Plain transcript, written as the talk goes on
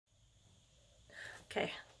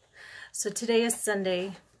Okay, so today is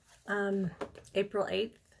Sunday, April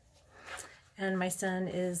 8th, and my son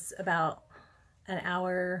is about an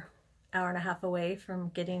hour and a half away from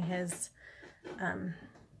getting his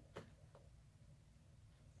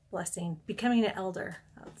blessing, becoming an elder.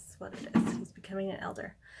 That's what it is. He's becoming an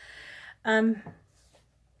elder.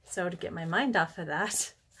 So to get my mind off of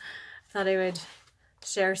that, I thought I would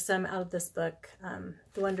share some out of this book,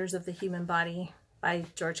 The Wonders of the Human Body by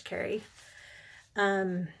George Carey.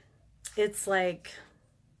 It's like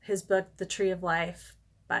his book, The Tree of Life,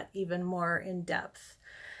 but even more in depth.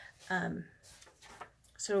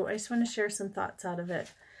 So I just want to share some thoughts out of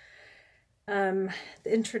it. The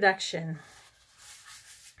introduction.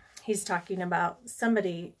 He's talking about,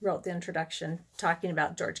 somebody wrote the introduction talking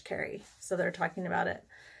about George Carey. So they're talking about it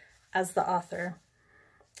as the author.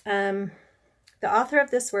 The author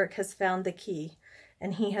of this work has found the key,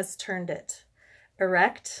 and he has turned it.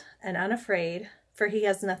 Erect and unafraid, for he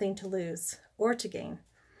has nothing to lose or to gain.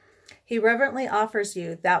 He reverently offers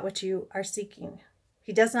you that which you are seeking.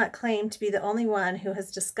 He does not claim to be the only one who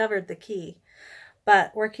has discovered the key,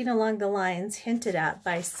 but working along the lines hinted at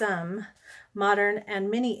by some modern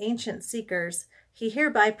and many ancient seekers, he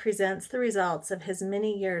hereby presents the results of his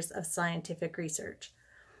many years of scientific research.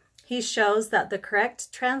 He shows that the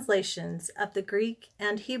correct translations of the Greek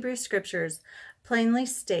and Hebrew scriptures plainly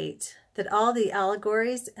state that all the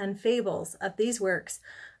allegories and fables of these works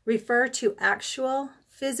refer to actual,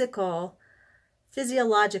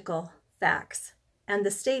 physiological facts, and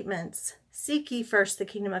the statements, "Seek ye first the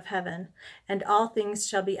kingdom of heaven, and all things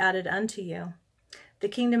shall be added unto you. The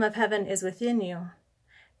kingdom of heaven is within you,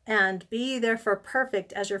 and be ye therefore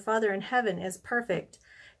perfect as your Father in heaven is perfect,"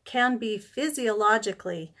 can be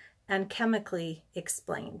physiologically and chemically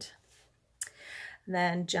explained. And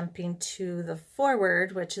then jumping to the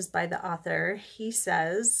foreword, which is by the author, he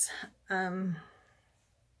says, that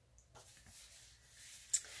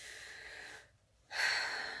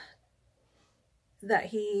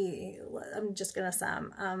I'm just going to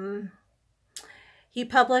sum. He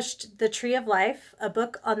published The Tree of Life, a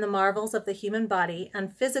book on the marvels of the human body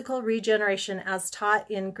and physical regeneration as taught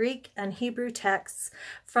in Greek and Hebrew texts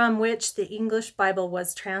from which the English Bible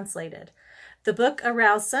was translated. The book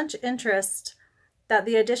aroused such interest that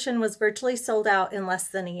the edition was virtually sold out in less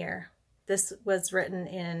than a year. This was written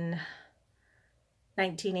in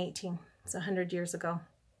 1918, so 100 years ago.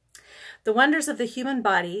 The Wonders of the Human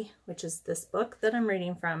Body, which is this book that I'm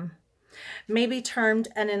reading from, may be termed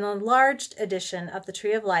an enlarged edition of the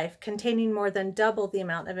Tree of Life, containing more than double the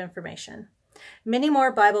amount of information. Many more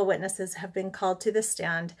Bible witnesses have been called to the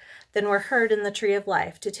stand than were heard in the Tree of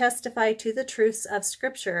Life to testify to the truths of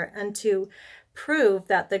Scripture and to prove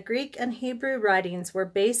that the Greek and Hebrew writings were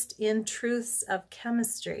based in truths of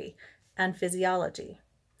chemistry and physiology.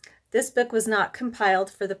 This book was not compiled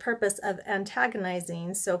for the purpose of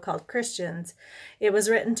antagonizing so-called Christians. It was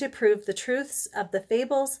written to prove the truths of the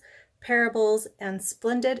fables, parables, and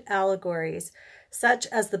splendid allegories, such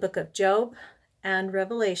as the book of Job and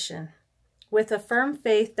Revelation, with a firm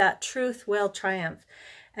faith that truth will triumph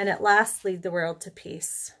and at last lead the world to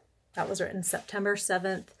peace. That was written September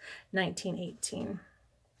 7th, 1918.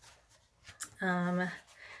 And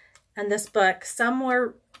this book,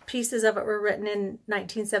 pieces of it were written in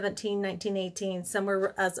 1917, 1918. Some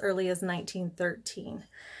were as early as 1913,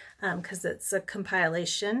 because it's a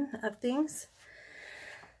compilation of things.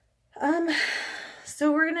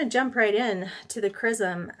 So we're going to jump right in to the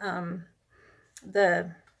chrism.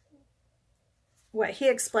 What he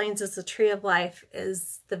explains as the Tree of Life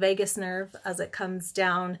is the vagus nerve as it comes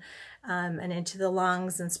down and into the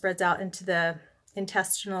lungs and spreads out into the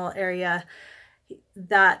intestinal area.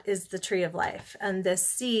 That is the Tree of Life. And this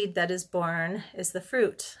seed that is born is the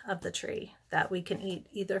fruit of the tree that we can eat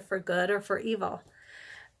either for good or for evil.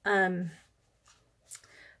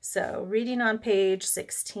 So reading on page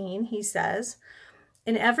 16, he says,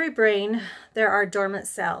 "In every brain there are dormant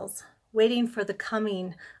cells waiting for the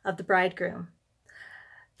coming of the bridegroom.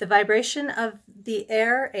 The vibration of the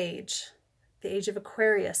air age, the age of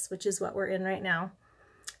Aquarius, which is what we're in right now,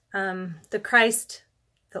 the Christ,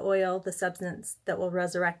 the oil, the substance that will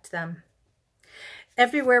resurrect them.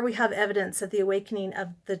 Everywhere we have evidence of the awakening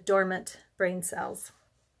of the dormant brain cells.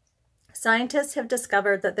 Scientists have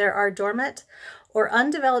discovered that there are dormant or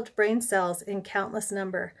undeveloped brain cells in countless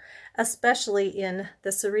number, especially in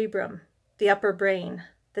the cerebrum, the upper brain,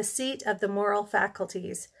 the seat of the moral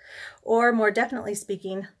faculties, or more definitely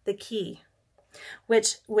speaking, the key,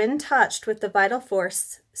 which, when touched with the vital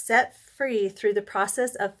force, set free through the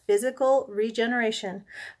process of physical regeneration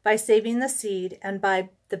by saving the seed and by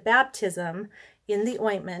the baptism in the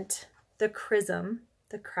ointment, the chrism,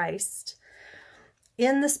 the Christ,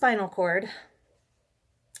 in the spinal cord,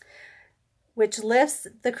 which lifts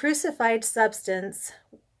the crucified substance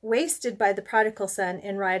wasted by the prodigal son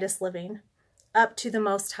in riotous living up to the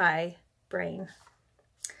Most High brain.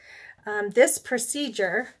 This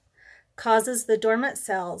procedure causes the dormant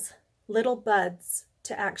cells, little buds,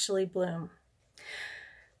 to actually bloom.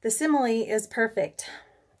 The simile is perfect.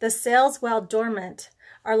 The cells, while dormant,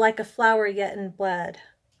 are like a flower yet in bud.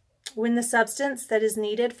 When the substance that is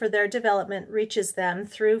needed for their development reaches them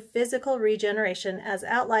through physical regeneration as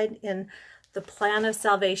outlined in the plan of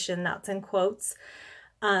salvation, that's in quotes,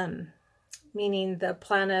 meaning the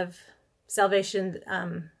plan of salvation,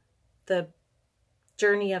 the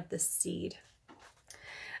journey of the seed,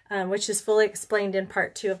 which is fully explained in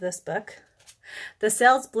part 2 of this book. The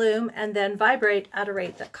cells bloom and then vibrate at a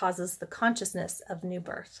rate that causes the consciousness of new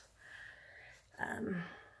birth.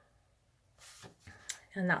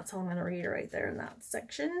 And that's all I'm going to read right there in that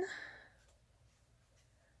section.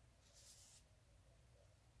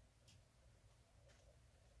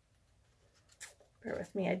 Bear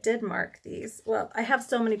with me, I did mark these. Well, I have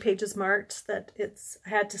so many pages marked that I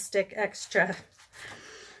had to stick extra.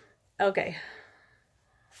 Okay.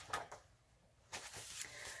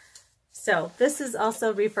 So this is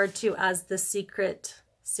also referred to as the secret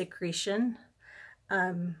secretion.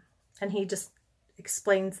 And he just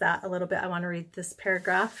explains that a little bit. I want to read this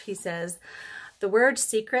paragraph. He says, the word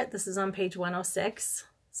secret, this is on page 106.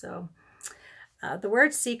 So the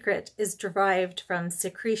word secret is derived from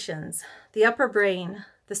secretions. The upper brain,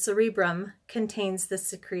 the cerebrum, contains the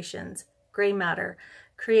secretions, gray matter,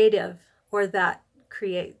 creative, or that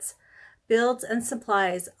creates, builds and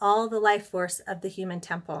supplies all the life force of the human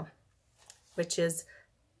temple, which is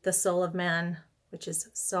the soul of man, which is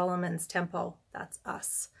Solomon's temple. That's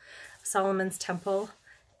us. Solomon's temple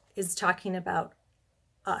is talking about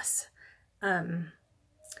us. And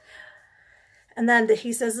then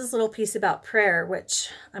he says this little piece about prayer, which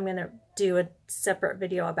I'm going to do a separate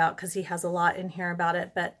video about because he has a lot in here about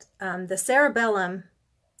it. But the cerebellum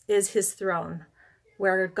is his throne,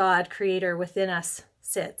 where God, creator within us,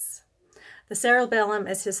 sits. The cerebellum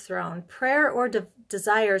is his throne. Prayer or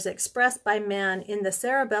desires expressed by man in the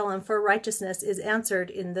cerebellum for righteousness is answered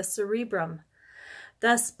in the cerebrum.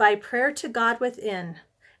 Thus, by prayer to God within,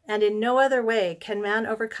 and in no other way can man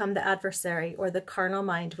overcome the adversary or the carnal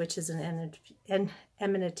mind, which is an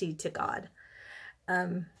enmity to God.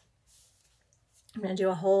 I'm going to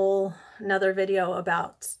do another video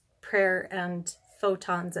about prayer and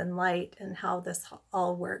photons and light and how this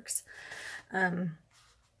all works.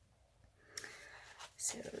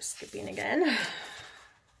 So skipping again.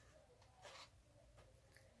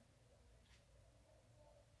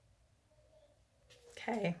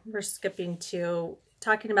 Okay, we're skipping to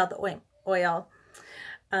talking about the oil.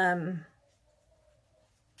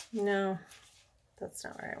 No, that's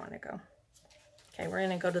not where I want to go. Okay, we're going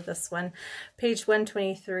to go to this one, page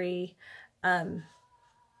 123.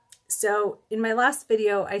 So in my last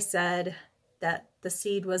video, I said that the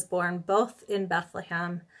seed was born both in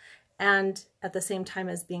Bethlehem and at the same time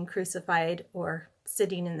as being crucified or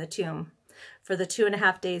sitting in the tomb for the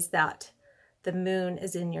 2.5 days that the moon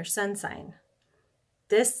is in your sun sign.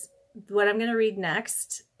 What I'm going to read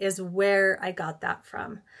next is where I got that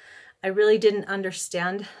from. I really didn't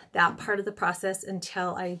understand that part of the process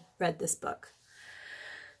until I read this book.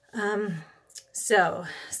 So,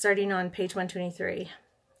 starting on page 123.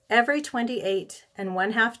 Every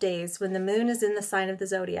 28½ days, when the moon is in the sign of the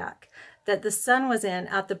zodiac, that the sun was in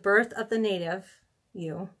at the birth of the native,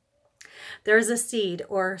 you, there is a seed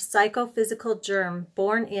or psychophysical germ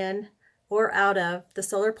born in or out of the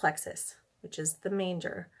solar plexus, which is the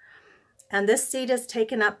manger. And this seed is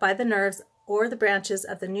taken up by the nerves or the branches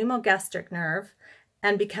of the pneumogastric nerve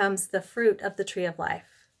and becomes the fruit of the tree of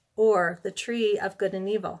life, or the tree of good and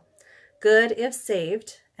evil. Good if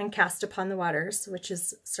saved and cast upon the waters, which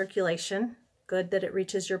is circulation, good that it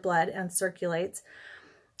reaches your blood and circulates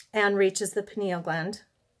and reaches the pineal gland.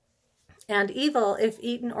 And evil if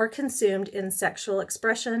eaten or consumed in sexual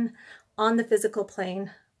expression on the physical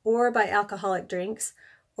plane, or by alcoholic drinks,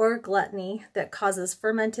 or gluttony that causes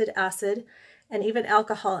fermented acid and even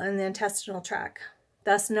alcohol in the intestinal tract.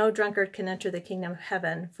 Thus no drunkard can enter the kingdom of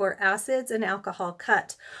heaven, for acids and alcohol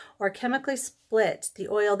cut or chemically split the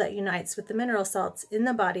oil that unites with the mineral salts in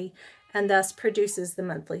the body and thus produces the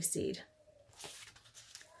monthly seed.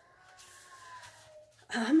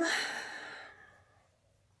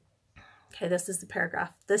 Okay, this is the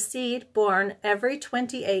paragraph. The seed born every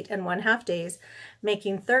 28½ days,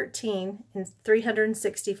 making 13 in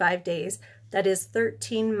 365 days, that is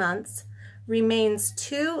 13 months, remains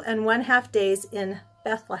 2½ days in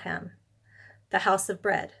Bethlehem, the house of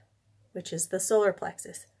bread, which is the solar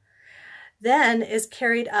plexus. Then is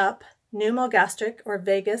carried up pneumogastric or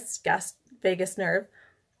vagus nerve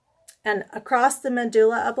and across the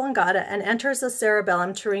medulla oblongata and enters the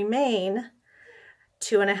cerebellum to remain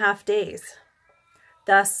 2.5 days.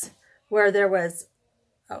 Thus, where there was,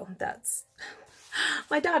 oh, that's,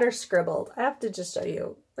 my daughter scribbled. I have to just show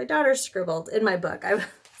you. My daughter scribbled in my book. I'm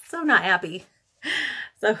so not happy.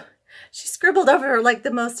 So she scribbled over like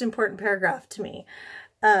the most important paragraph to me.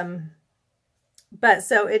 But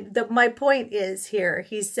so my point is here,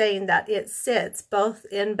 he's saying that it sits both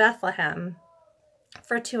in Bethlehem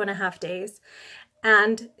for 2.5 days,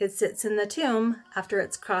 and it sits in the tomb after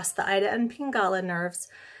it's crossed the Ida and Pingala nerves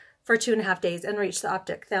for 2.5 days and reached the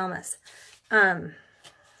optic thalamus.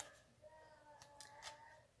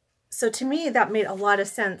 So to me, that made a lot of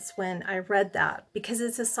sense when I read that, because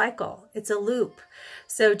it's a cycle, it's a loop.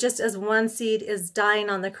 So just as one seed is dying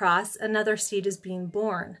on the cross, another seed is being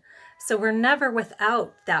born. So we're never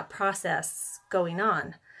without that process going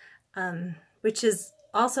on, which is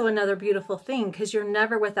also another beautiful thing, because you're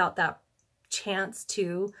never without that chance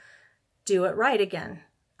to do it right again.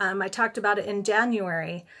 I talked about it in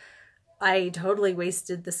January. I totally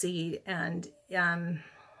wasted the seed and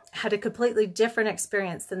had a completely different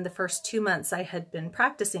experience than the first 2 months I had been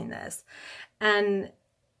practicing this. And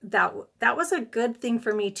that was a good thing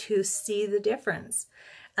for me to see the difference.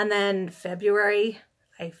 And then February,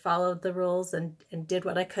 I followed the rules and did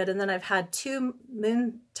what I could. And then I've had 2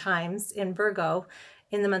 moon times in Virgo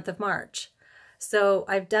in the month of March. So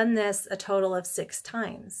I've done this a total of 6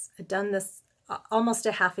 times. I've done this almost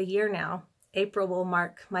a half a year now. April will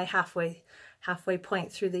mark my halfway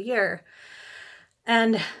point through the year.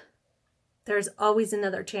 And there's always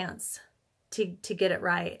another chance to get it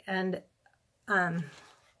right. And I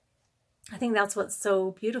think that's what's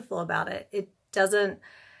so beautiful about it. It doesn't,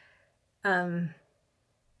 you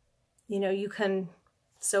know, you can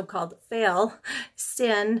so-called fail,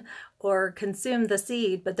 sin, or consume the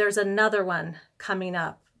seed, but there's another one coming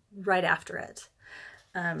up right after it.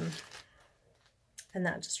 And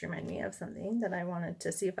that just reminded me of something that I wanted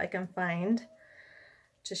to see if I can find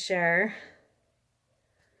to share.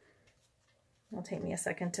 It'll take me a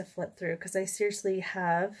second to flip through because I seriously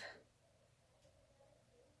have...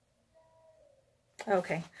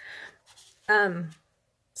 Okay.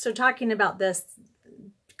 So talking about this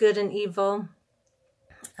good and evil,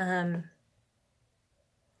 and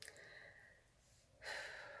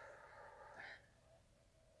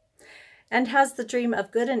has the dream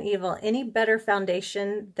of good and evil any better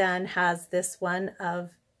foundation than has this one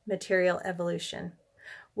of material evolution?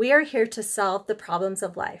 We are here to solve the problems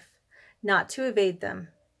of life, not to evade them,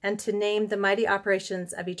 and to name the mighty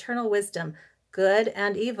operations of eternal wisdom good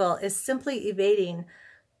and evil is simply evading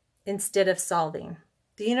instead of solving.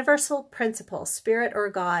 The universal principle, spirit or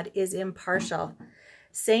God, is impartial.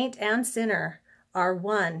 Saint and sinner are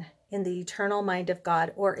one in the eternal mind of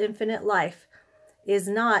God, or infinite life is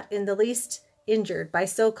not in the least injured by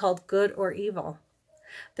so-called good or evil.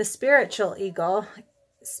 The spiritual ego,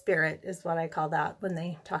 spirit is what I call that when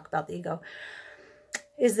they talk about the ego,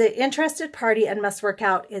 is the interested party and must work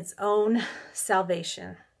out its own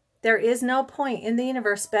salvation. There is no point in the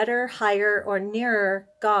universe better, higher, or nearer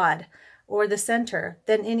God or the center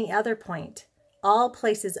than any other point. All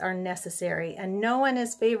places are necessary, and no one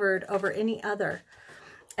is favored over any other.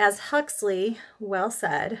 As Huxley well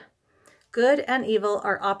said, good and evil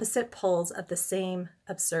are opposite poles of the same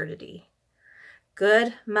absurdity.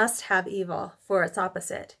 Good must have evil for its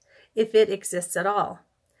opposite, if it exists at all.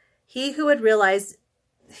 He who would realize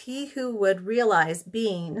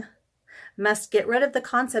being must get rid of the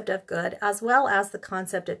concept of good as well as the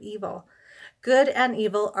concept of evil. Good and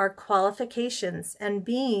evil are qualifications, and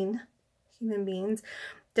being, human beings,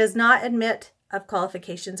 does not admit of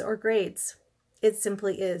qualifications or grades. It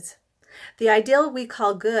simply is. The ideal we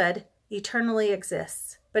call good eternally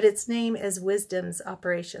exists, but its name is wisdom's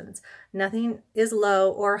operations. Nothing is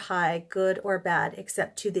low or high, good or bad,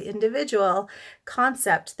 except to the individual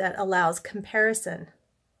concept that allows comparison.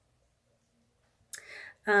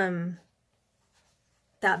 That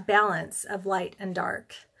balance of light and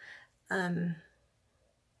dark.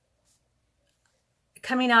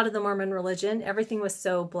 Coming out of the Mormon religion, everything was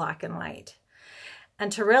so black and white.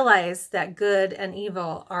 And to realize that good and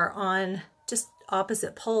evil are on just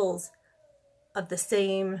opposite poles of the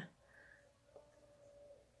same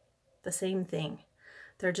thing.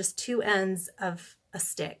 They're just two ends of a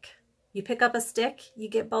stick. You pick up a stick, you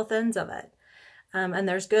get both ends of it. And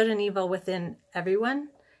there's good and evil within everyone.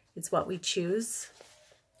 It's what we choose.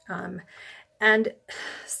 And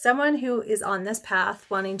someone who is on this path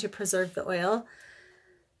wanting to preserve the oil,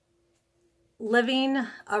 living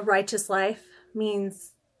a righteous life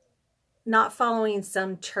means not following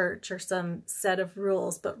some church or some set of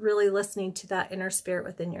rules, but really listening to that inner spirit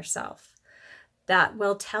within yourself that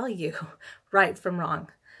will tell you right from wrong.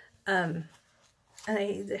 And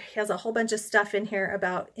he has a whole bunch of stuff in here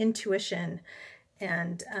about intuition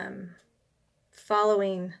and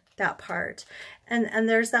following that part. And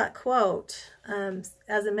there's that quote,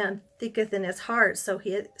 as a man thinketh in his heart, so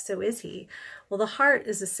is he. Well, the heart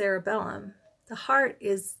is a cerebellum. The heart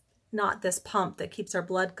is not this pump that keeps our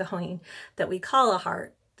blood going that we call a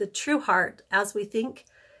heart. The true heart, as we think,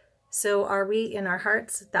 so are we in our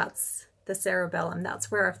hearts. That's the cerebellum. That's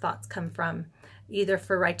where our thoughts come from, either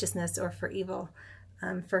for righteousness or for evil,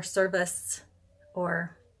 for service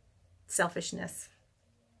or selfishness.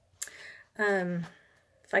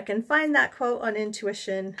 If I can find that quote on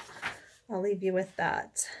intuition, I'll leave you with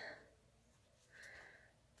that.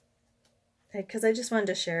 Because I just wanted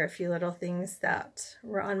to share a few little things that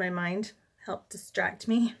were on my mind, help distract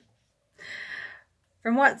me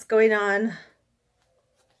from what's going on.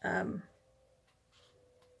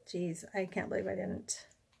 Geez, I can't believe I didn't.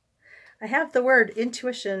 I have the word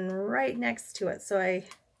intuition right next to it, so I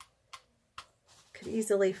could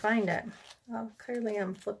easily find it. Well, clearly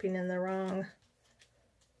I'm flipping in the wrong.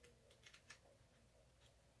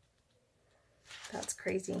 That's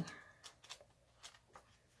crazy.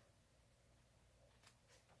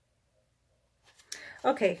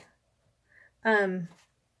 Okay. One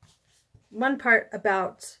part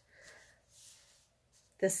about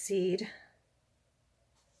the seed.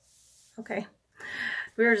 Okay.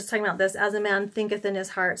 We were just talking about this. As a man thinketh in his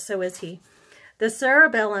heart, so is he. The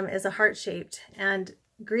cerebellum is a heart-shaped, and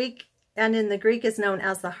in the Greek is known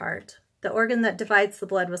as the heart. The organ that divides the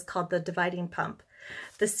blood was called the dividing pump.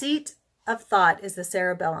 The seat of thought is the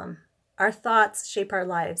cerebellum. Our thoughts shape our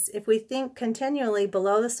lives. If we think continually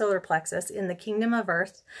below the solar plexus in the kingdom of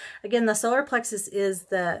earth, again, the solar plexus is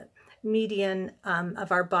the median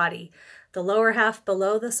of our body. The lower half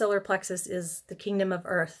below the solar plexus is the kingdom of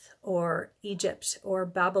earth, or Egypt, or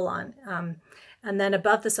Babylon. And then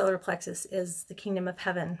above the solar plexus is the kingdom of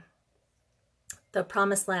heaven, the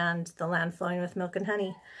promised land, the land flowing with milk and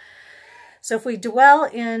honey. So if we dwell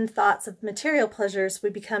in thoughts of material pleasures, we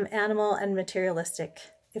become animal and materialistic.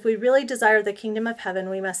 If we really desire the kingdom of heaven,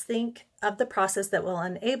 we must think of the process that will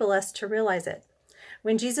enable us to realize it.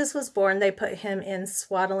 When Jesus was born, they put him in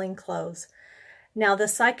swaddling clothes. Now, the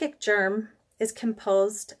psychic germ is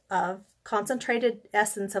composed of concentrated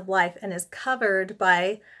essence of life and is covered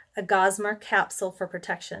by a gossamer capsule for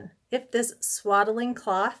protection. If this swaddling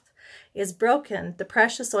cloth is broken, the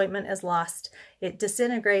precious ointment is lost. It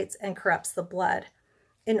disintegrates and corrupts the blood.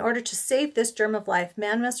 In order to save this germ of life,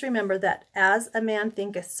 man must remember that as a man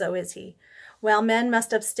thinketh, so is he. While men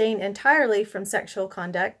must abstain entirely from sexual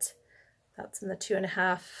conduct, that's in the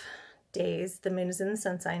 2.5 days the moon is in the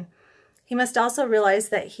sun sign, he must also realize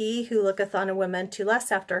that he who looketh on a woman to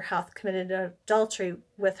lust after hath committed adultery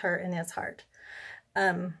with her in his heart.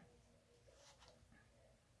 And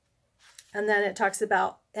then it talks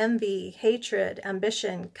about envy, hatred,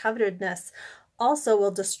 ambition, covetousness also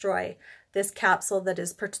will destroy this capsule that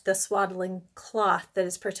is the swaddling cloth that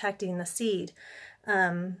is protecting the seed.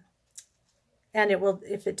 And it will,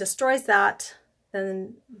 if it destroys that,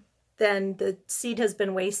 then the seed has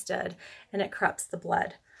been wasted and it corrupts the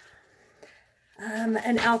blood.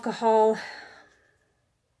 And alcohol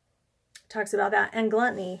talks about that. And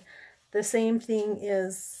gluttony, the same thing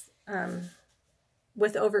is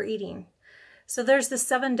with overeating. So there's the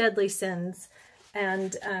 7 deadly sins,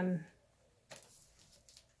 and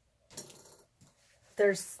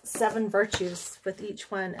there's 7 virtues with each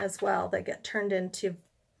one as well that get turned into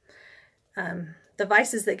the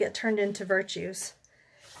vices that get turned into virtues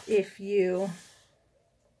if you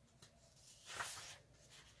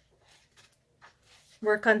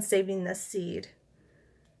work on saving this seed.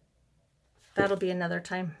 That'll be another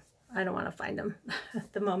time. I don't want to find them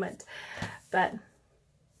at the moment, but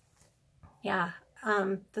yeah,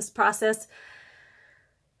 this process,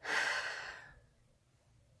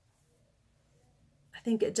 I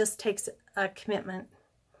think it just takes a commitment,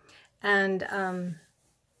 and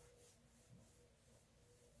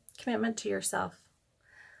commitment to yourself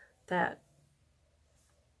that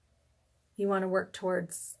you want to work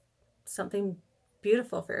towards something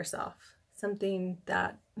beautiful for yourself, something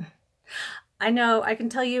that I know I can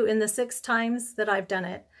tell you in the 6 times that I've done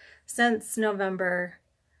it since November,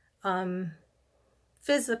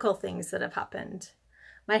 physical things that have happened.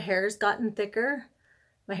 My hair's gotten thicker.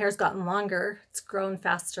 My hair's gotten longer. It's grown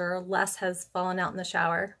faster. Less has fallen out in the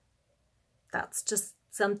shower. That's just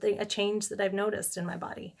something, a change that I've noticed in my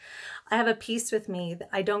body. I have a peace with me.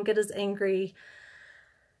 I don't get as angry.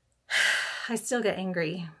 I still get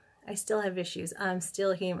angry. I still have issues. I'm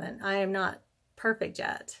still human. I am not perfect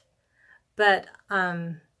yet, but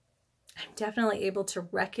I'm definitely able to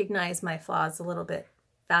recognize my flaws a little bit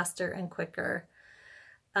faster and quicker,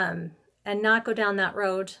 and not go down that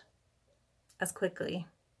road as quickly.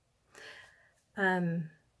 And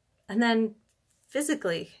then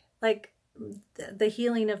physically, like the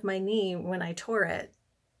healing of my knee when I tore it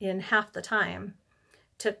in half the time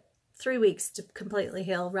took 3 weeks to completely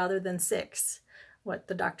heal rather than 6, what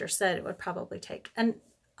the doctor said it would probably take. And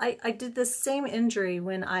I did the same injury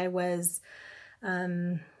when I was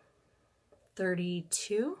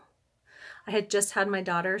 32. I had just had my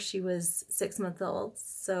daughter. She was 6 months old.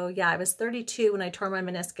 So yeah, I was 32 when I tore my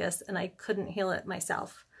meniscus and I couldn't heal it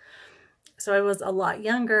myself. So I was a lot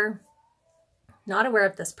younger, not aware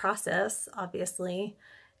of this process, obviously,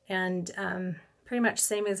 and pretty much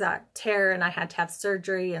same exact tear, and I had to have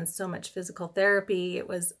surgery and so much physical therapy. It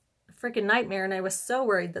was a freaking nightmare, and I was so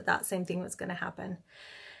worried that that same thing was going to happen.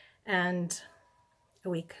 And a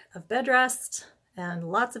week of bed rest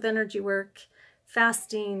and lots of energy work,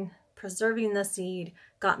 fasting, preserving the seed,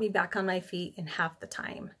 got me back on my feet in half the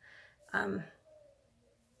time. To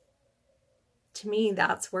me,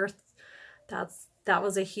 that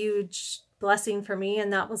was a huge blessing for me,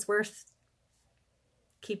 and that was worth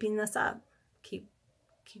keeping this up. Keep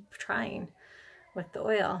trying with the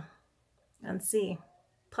oil and see.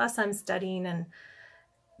 Plus I'm studying, and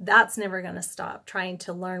that's never going to stop, trying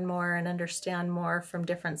to learn more and understand more from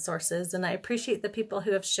different sources. And I appreciate the people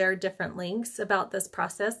who have shared different links about this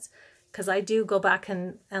process, because I do go back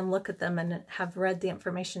and look at them and have read the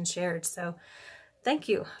information shared. So thank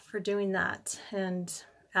you for doing that and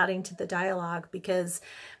adding to the dialogue, because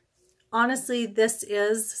honestly, this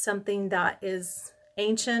is something that is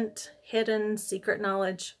ancient, hidden, secret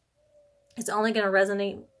knowledge. It's only going to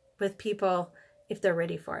resonate with people if they're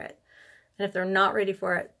ready for it. And if they're not ready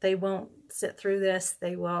for it, they won't sit through this.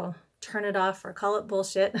 They will turn it off or call it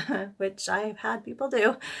bullshit, which I've had people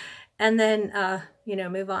do, and then,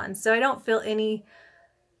 move on. So I don't feel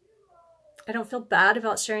bad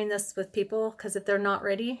about sharing this with people, because if they're not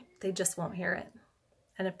ready, they just won't hear it.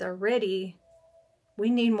 And if they're ready, we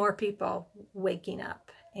need more people waking up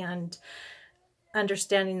and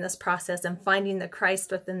understanding this process and finding the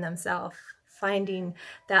Christ within themselves, finding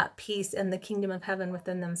that peace and the kingdom of heaven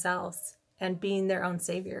within themselves, and being their own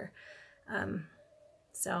savior.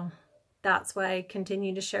 So that's why I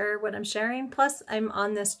continue to share what I'm sharing. Plus, I'm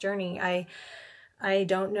on this journey. I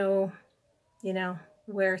don't know,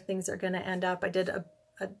 where things are going to end up. I did a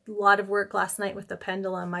lot of work last night with the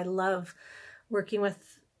pendulum. I love working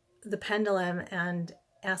with the pendulum and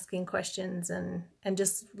asking questions and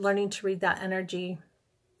just learning to read that energy.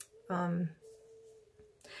 And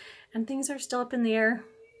things are still up in the air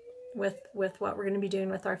with what we're going to be doing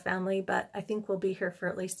with our family, but I think we'll be here for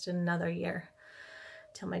at least another year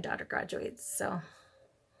till my daughter graduates. So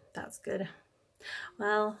that's good.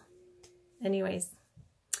 Well, anyways,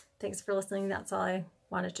 thanks for listening. That's all I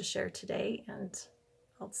wanted to share today, and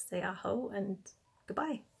I'll say aho and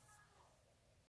goodbye.